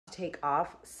take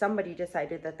off. Somebody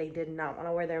decided that they did not want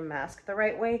to wear their mask the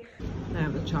right way. I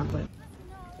have the chocolate.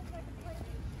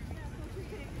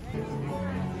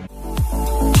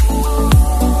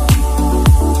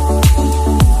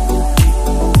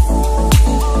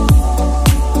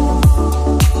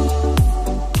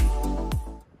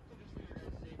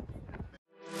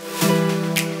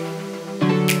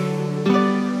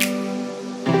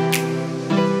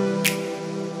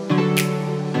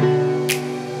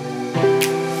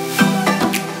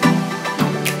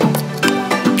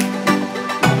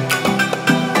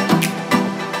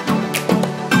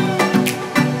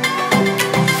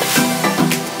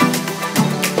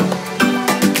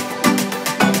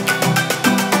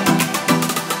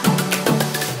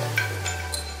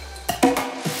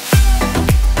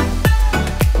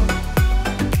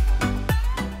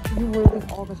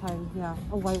 All the time, yeah.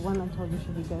 A white one I told you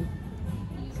should be good.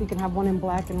 So you can have one in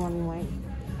black and one in white.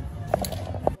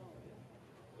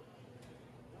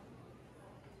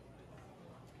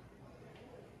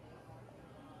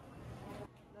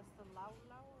 That's the lao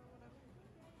lao or whatever.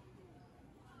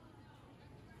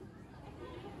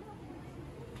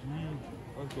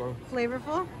 That's good.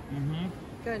 Flavorful? Mm-hmm.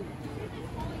 Good.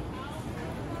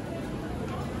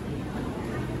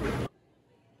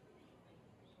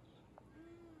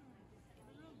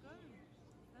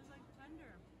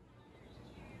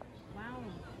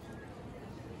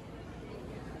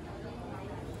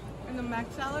 And the mac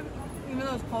salad, even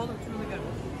though it's cold, it's really good.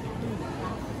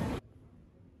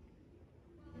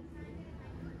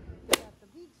 We got the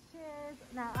beach chairs.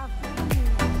 Now after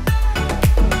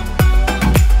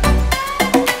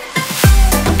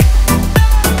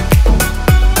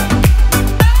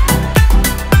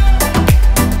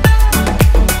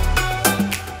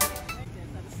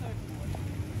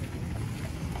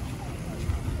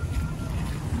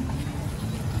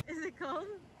Is it cold?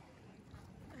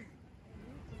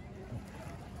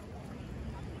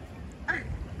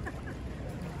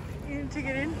 You didn't take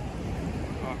it in?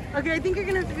 Okay, I think you're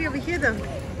gonna have to be over here though.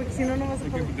 Because you don't know what's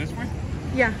Okay, this way?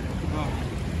 Yeah. Oh.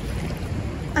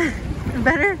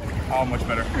 Better? Oh, much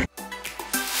better.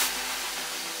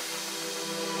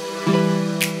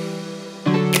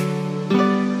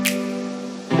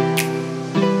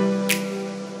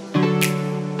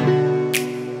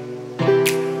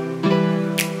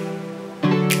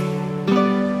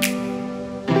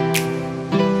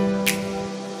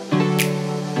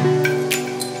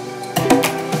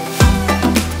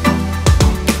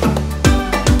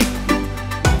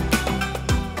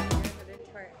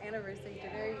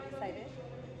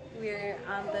 We're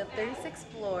on the 36th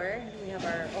floor. We have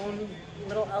our own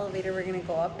little elevator we're gonna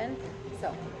go up in.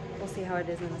 So we'll see how it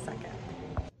is in a second.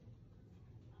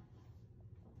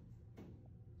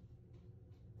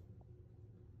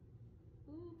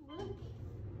 Ooh, look.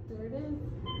 There it is.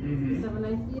 Mm-hmm. Have a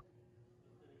nice view.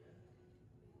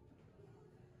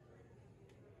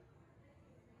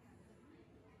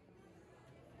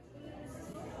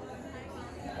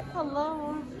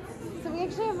 Hello. So we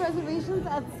actually have reservations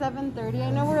at 7:30.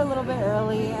 I know we're a little bit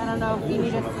early. I don't know if you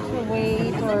need us to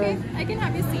wait or... Okay, I can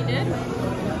have you seated.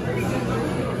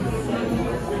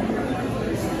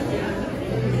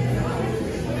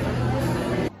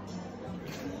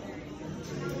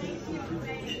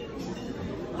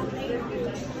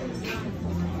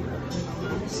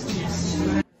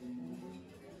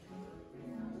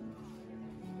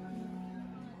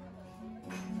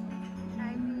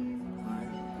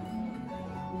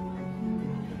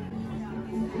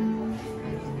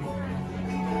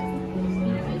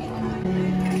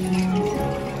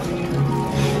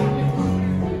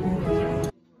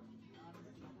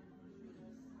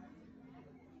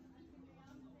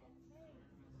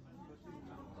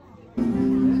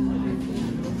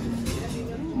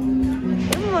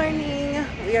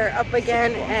 We are up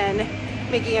again and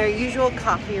making our usual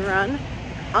coffee run.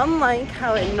 Unlike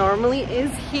how it normally is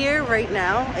here right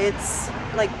now, it's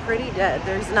like pretty dead.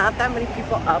 There's not that many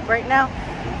people up right now.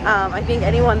 I think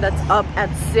anyone that's up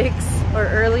at 6 or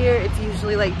earlier, it's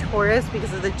usually like tourists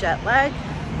because of the jet lag.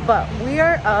 But we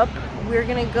are up. We're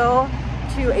gonna go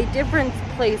to a different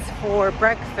place for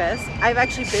breakfast. I've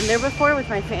actually been there before with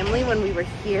my family when we were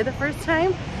here the first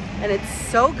time, and it's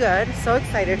so good. So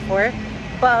excited for it.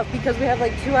 But because we have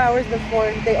like 2 hours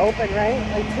before they open, right?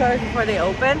 Like 2 hours before they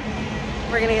open,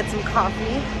 we're gonna get some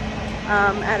coffee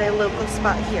at a local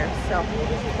spot here. So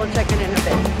we'll check it in a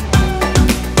bit.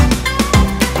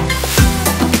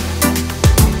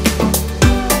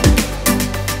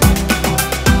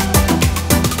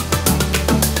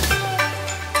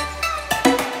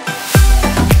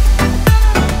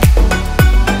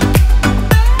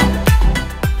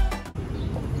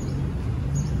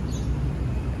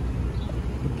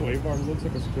 flavor. It looks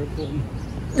like a strip club.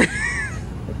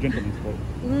 A gentleman's club.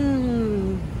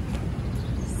 Mmm.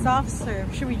 Soft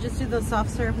serve. Should we just do the soft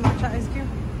serve matcha ice cream?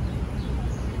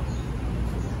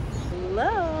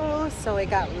 Hello. So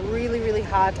it got really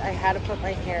hot. I had to put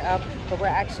my hair up, but we're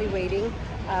actually waiting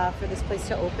for this place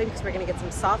to open because we're gonna get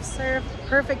some soft serve.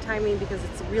 Perfect timing because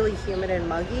it's really humid and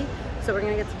muggy. So we're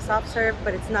gonna get some soft serve,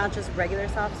 but it's not just regular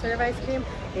soft serve ice cream,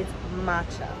 it's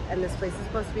matcha. And this place is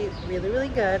supposed to be really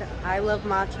good. I love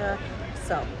matcha.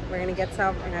 So we're gonna get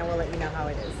some and I will let you know how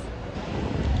it is.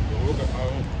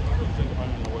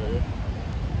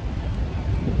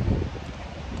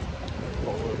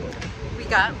 We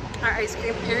got our ice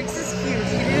cream. Eric's is huge.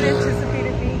 He didn't anticipate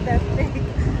it being that big.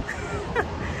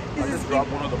 I just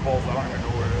dropped one of the balls. I don't even know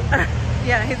where it is.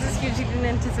 Yeah, his is huge. He didn't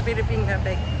anticipate it being that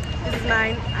big. This is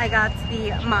mine. I got the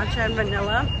matcha and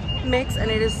vanilla mix and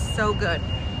it is so good.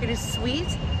 It is sweet,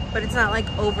 but it's not like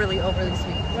overly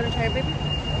sweet. You want to try it, baby?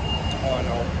 Oh, I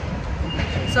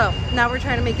know. So now we're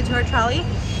trying to make it to our trolley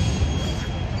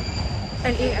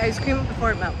and eat ice cream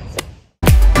before it melts.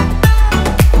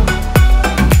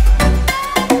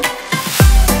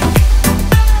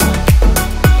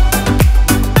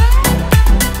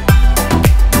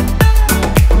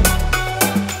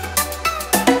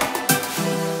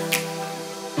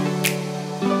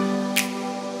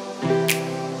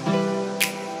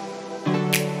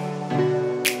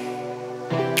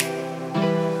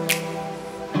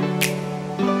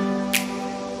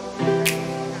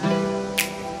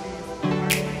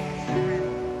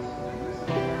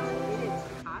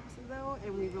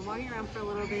 For a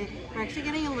little bit. We're actually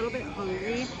getting a little bit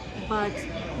hungry, but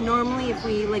normally if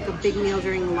we like a big meal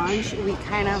during lunch, we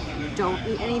kind of don't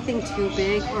eat anything too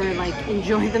big or like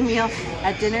enjoy the meal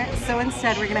at dinner. So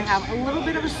instead we're gonna have a little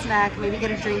bit of a snack, maybe get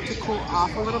a drink to cool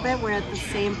off a little bit. We're at the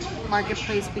same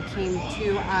marketplace we came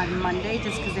to on Monday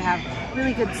just because they have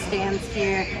really good stands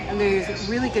here and there's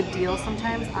really good deals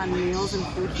sometimes on meals and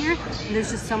food here. And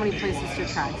there's just so many places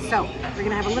to try. So we're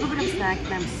gonna have a little bit of a snack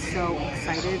and I'm so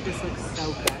excited. This looks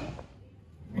so good.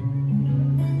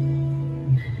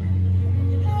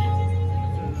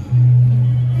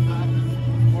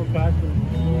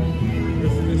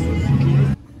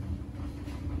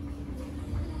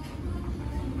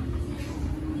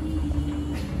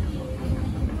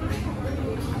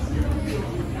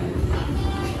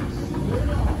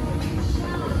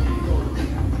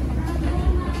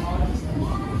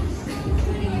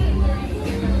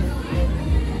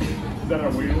 Is that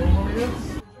our waiting room over here?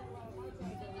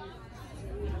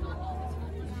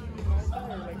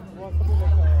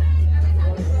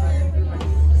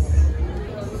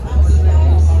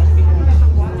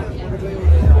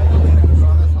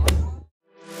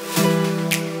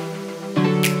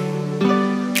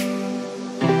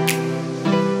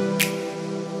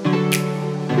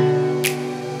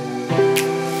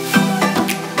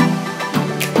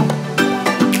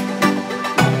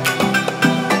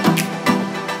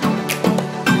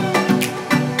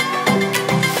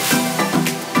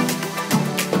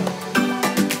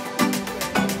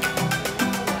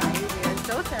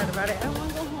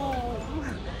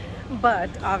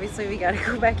 But obviously we gotta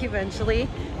go back eventually.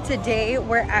 Today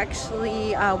we're actually,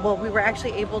 we were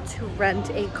actually able to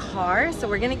rent a car. So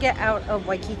we're gonna get out of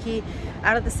Waikiki,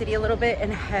 out of the city a little bit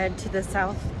and head to the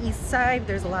southeast side.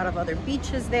 There's a lot of other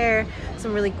beaches there,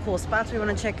 some really cool spots we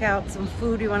wanna check out, some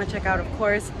food we wanna check out, of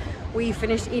course. We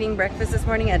finished eating breakfast this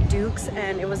morning at Duke's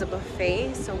and it was a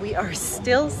buffet, so we are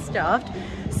still stuffed.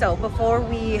 So before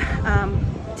we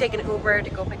take an Uber to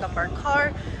go pick up our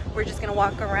car, we're just gonna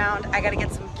walk around. I gotta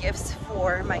get some gifts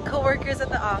for my coworkers at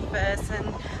the office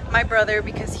and my brother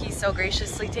because he's so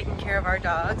graciously taking care of our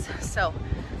dogs. So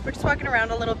we're just walking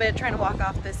around a little bit, trying to walk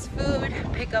off this food,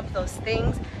 pick up those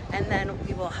things, and then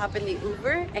we will hop in the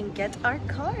Uber and get our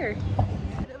car.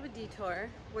 Bit of a detour.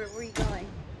 Where were you going?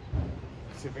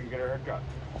 See if we can get a haircut.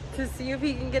 To see if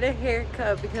he can get a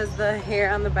haircut because the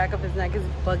hair on the back of his neck is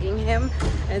bugging him.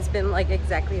 And it's been like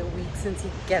exactly a week since he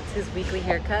gets his weekly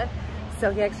haircut. So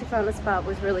he actually found a spot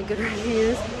with really good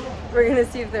reviews. We're gonna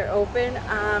see if they're open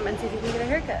and see if he can get a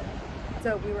haircut.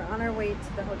 So we were on our way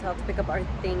to the hotel to pick up our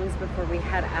things before we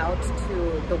head out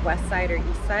to the west side or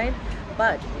east side.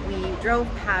 But we drove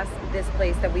past this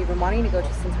place that we've been wanting to go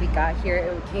to since we got here.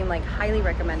 It came like highly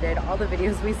recommended. All the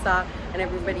videos we saw and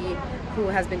everybody who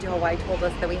has been to Hawaii told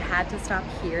us that we had to stop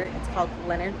here. It's called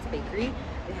Leonard's Bakery.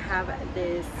 They have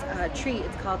this treat.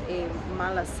 It's called a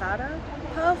malasada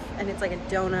puff and it's like a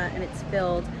donut and it's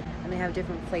filled and they have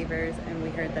different flavors and we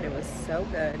heard that it was so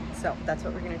good. So that's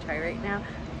what we're gonna try right now.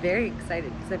 Very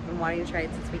excited because I've been wanting to try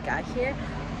it since we got here,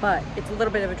 but it's a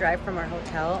little bit of a drive from our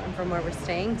hotel and from where we're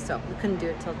staying, so we couldn't do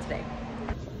it till today.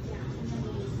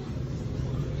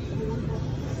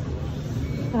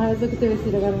 Ah, es lo que te iba a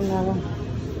decir, agarra un agua.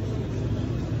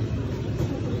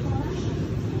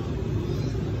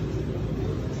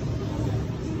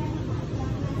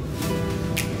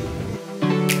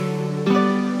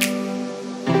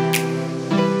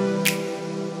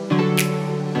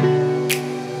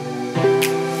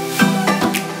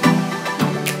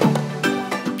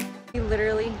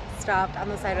 Stopped on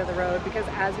the side of the road because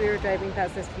as we were driving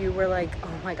past this view, we're like,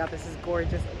 oh my god, this is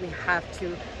gorgeous. We have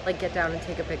to like get down and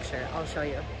take a picture. I'll show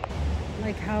you.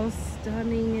 Like, how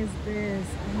stunning is this?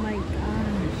 Oh my gosh.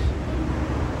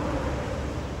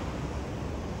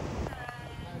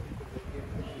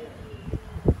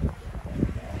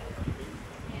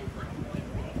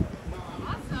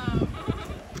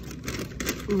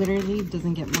 Literally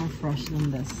doesn't get more fresh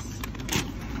than this.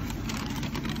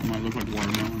 It might look like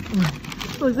watermelon.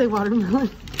 Looks like watermelon.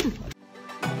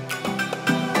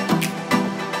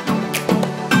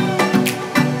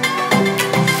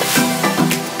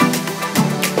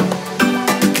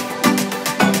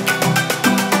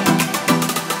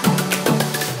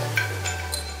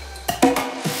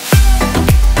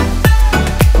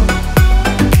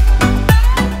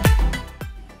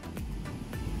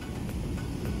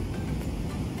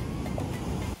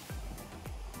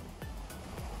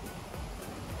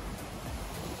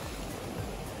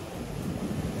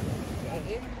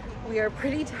 We are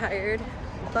pretty tired,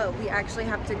 but we actually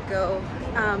have to go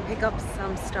pick up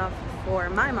some stuff for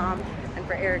my mom and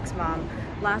for Eric's mom.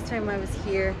 Last time I was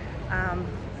here,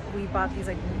 we bought these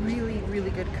like really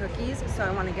good cookies, so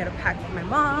I want to get a pack for my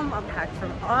mom, a pack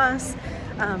from us,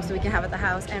 so we can have at the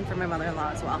house, and for my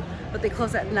mother-in-law as well. But they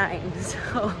close at 9,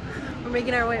 so we're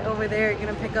making our way over there,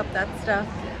 gonna pick up that stuff.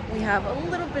 We have a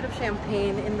little bit of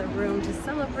champagne in the room to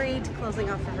celebrate, closing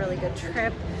off a really good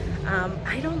trip.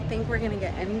 I don't think we're gonna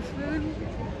get any food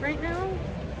right now.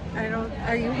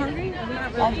 Are you hungry? I'm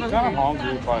not really hungry. I'm kind of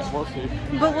hungry, but we'll see.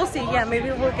 But we'll see, yeah, maybe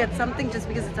we'll get something just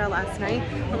because it's our last night,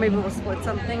 or maybe we'll split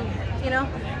something, you know?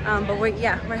 But we're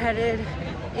headed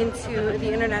into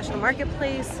the international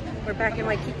marketplace. We're back in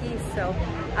Waikiki, so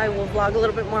I will vlog a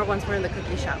little bit more once we're in the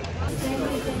cookie shop.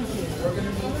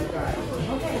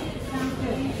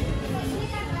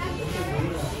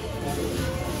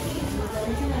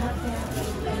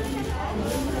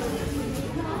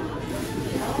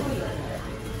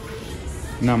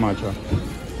 Not matcha.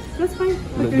 That's fine.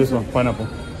 Okay. This one, pineapple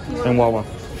and guava.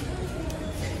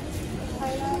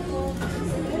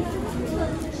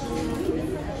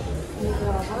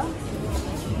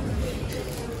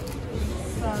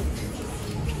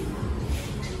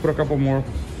 Put a couple more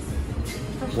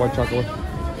white chocolate.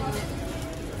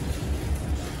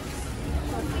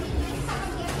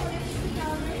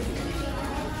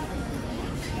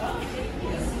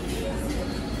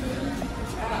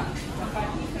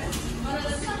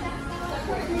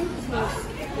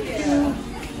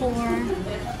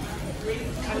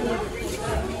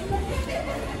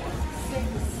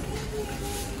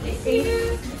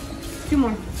 Two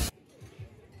more.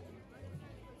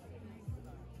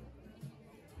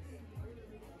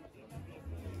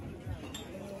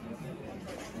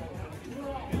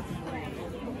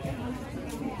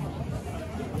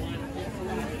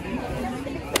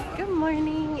 Good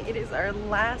morning. It is our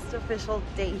last official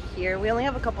day here. We only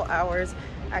have a couple hours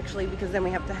actually, because then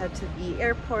we have to head to the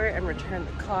airport and return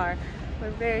the car. We're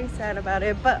very sad about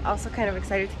it, but also kind of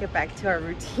excited to get back to our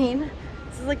routine.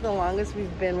 This is like the longest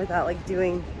we've been without like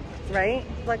doing, right?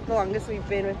 Like the longest we've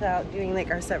been without doing like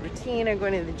our set routine or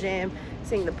going to the gym,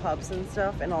 seeing the pups and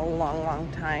stuff in a long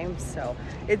time. So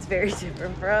it's very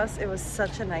different for us. It was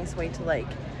such a nice way to like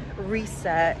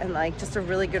reset and like just a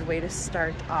really good way to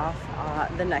start off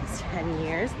the next 10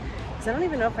 years. Because I don't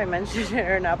even know if I mentioned it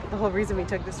or not, but the whole reason we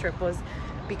took this trip was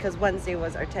because Wednesday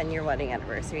was our 10-year wedding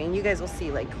anniversary, and you guys will see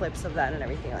like clips of that and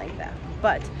everything like that.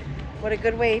 But what a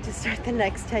good way to start the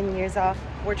next 10 years off.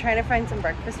 We're trying to find some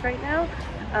breakfast right now,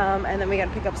 and then we got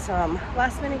to pick up some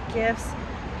last minute gifts,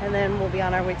 and then we'll be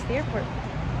on our way to the airport.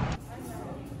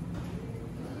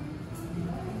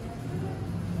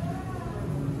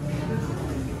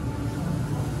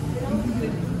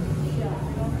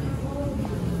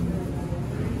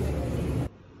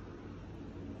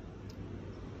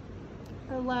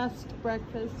 Our last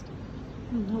breakfast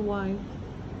in Hawaii.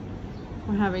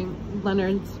 We're having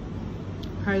Leonard's.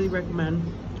 Highly recommend.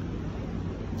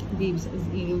 Beebs is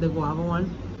eating the guava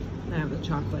one. I have the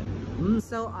chocolate.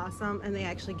 So awesome, and they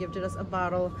actually gifted us a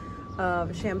bottle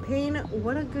of champagne.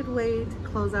 What a good way to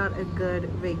close out a good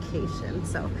vacation.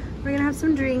 So we're gonna have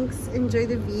some drinks, enjoy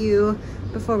the view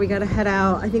before we gotta head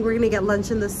out. I think we're gonna get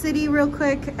lunch in the city real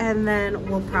quick, and then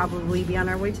we'll probably be on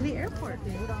our way to the airport.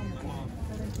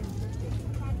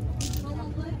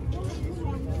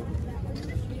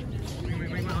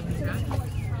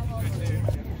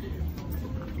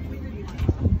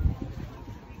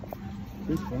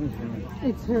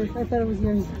 It's hers. I thought it was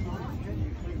yours.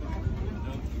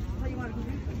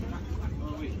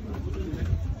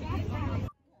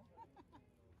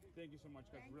 Thank you so much,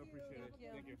 guys. Really appreciate it.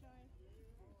 Thank you.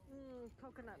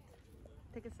 Coconut.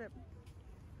 Take a sip.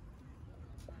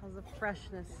 How's the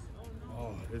freshness?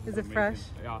 Oh, this is it amazing. fresh?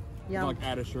 Yeah. Yum. Like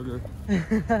added sugar.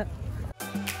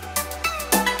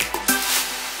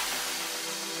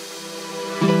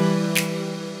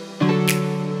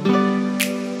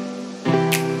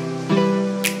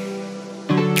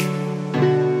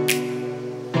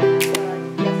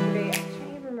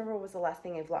 Last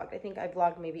thing I vlogged. I think I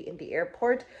vlogged maybe in the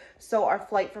airport. So our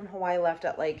flight from Hawaii left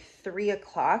at like 3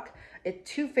 o'clock. At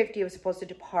 2:50 it was supposed to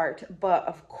depart, but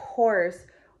of course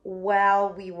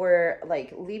while we were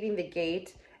like leaving the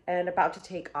gate and about to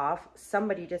take off,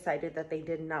 somebody decided that they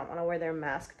did not want to wear their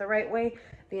mask the right way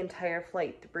the entire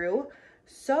flight through.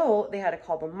 So they had to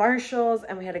call the marshals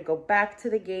and we had to go back to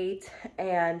the gate,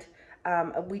 and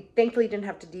we thankfully didn't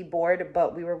have to deboard,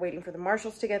 but we were waiting for the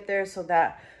marshals to get there, so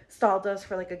that stalled us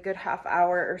for like a good half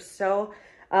hour or so.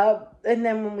 And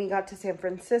then when we got to San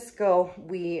Francisco,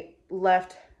 we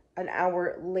left an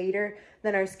hour later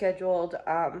than our scheduled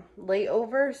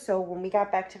layover. So when we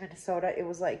got back to Minnesota, it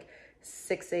was like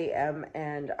 6 a.m.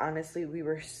 and honestly, we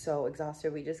were so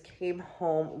exhausted. We just came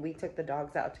home. We took the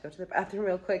dogs out to go to the bathroom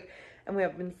real quick, and we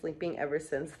have been sleeping ever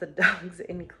since, the dogs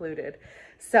included.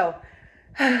 So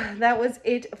that was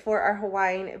it for our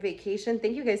Hawaiian vacation.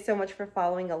 Thank you guys so much for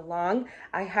following along.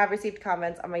 I have received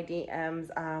comments on my DMs,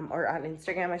 or on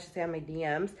Instagram, I should say, on my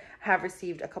DMs. I have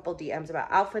received a couple DMs about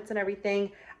outfits and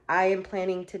everything. I am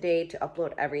planning today to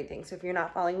upload everything. So if you're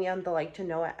not following me on the Like to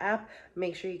Know It app,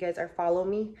 make sure you guys are following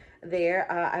me there.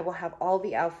 I will have all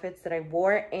the outfits that I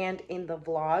wore, and in the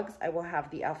vlogs, I will have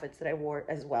the outfits that I wore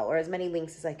as well, or as many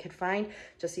links as I could find,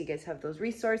 just so you guys have those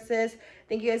resources.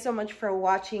 Thank you guys so much for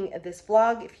watching this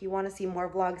vlog. If you want to see more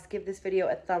vlogs, give this video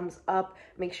a thumbs up.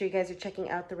 Make sure you guys are checking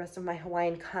out the rest of my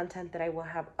Hawaiian content that I will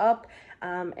have up.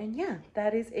 And yeah,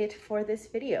 that is it for this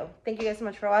video. Thank you guys so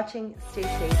much for watching. Stay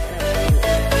safe, and I will see you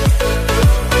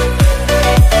later.